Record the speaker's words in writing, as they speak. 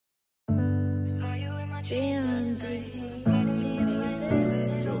Yo,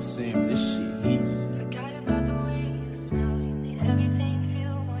 Sam, this shit heat.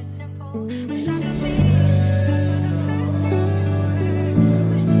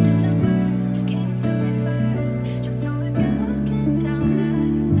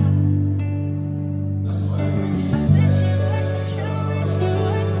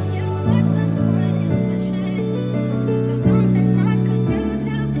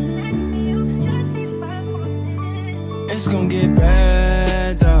 It's gon' get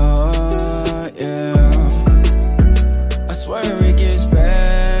better, yeah. I swear it gets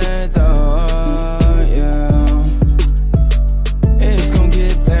better, yeah. It's gon'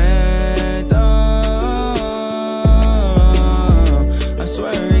 get better. I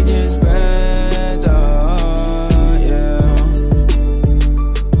swear it gets better, yeah.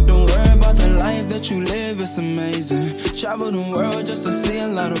 Don't worry about the life that you live, it's amazing. Travel the world just to see a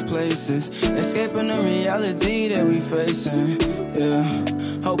lot of places, escaping the reality that we facing, yeah.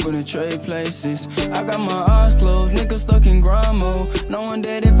 Hoping to trade places. I got my eyes closed, niggas stuck in grind mode, knowing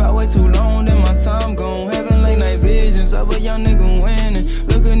that if I wait too long, then my time gone. Having late night visions of a young nigga winning,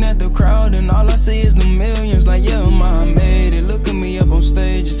 looking at the crowd and all I see is the millions. Like, yeah, I made it. Look at me up on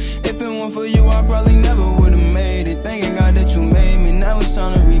stages. If it weren't for you, I probably never would've made it. Thanking God that you made me. Now it's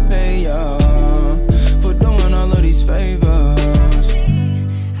time to repay ya for doing all of these favors.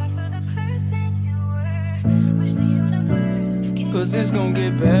 Cause it's gon'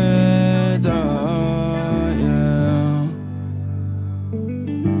 get better, yeah.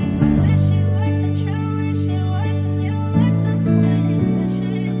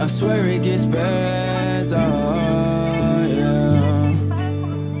 I swear it gets better, yeah.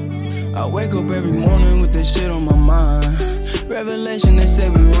 I wake up every morning with this shit on my mind. Revelation, they say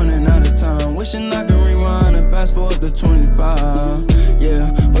we running out of time. Wishing I could rewind and fast forward to 25, yeah.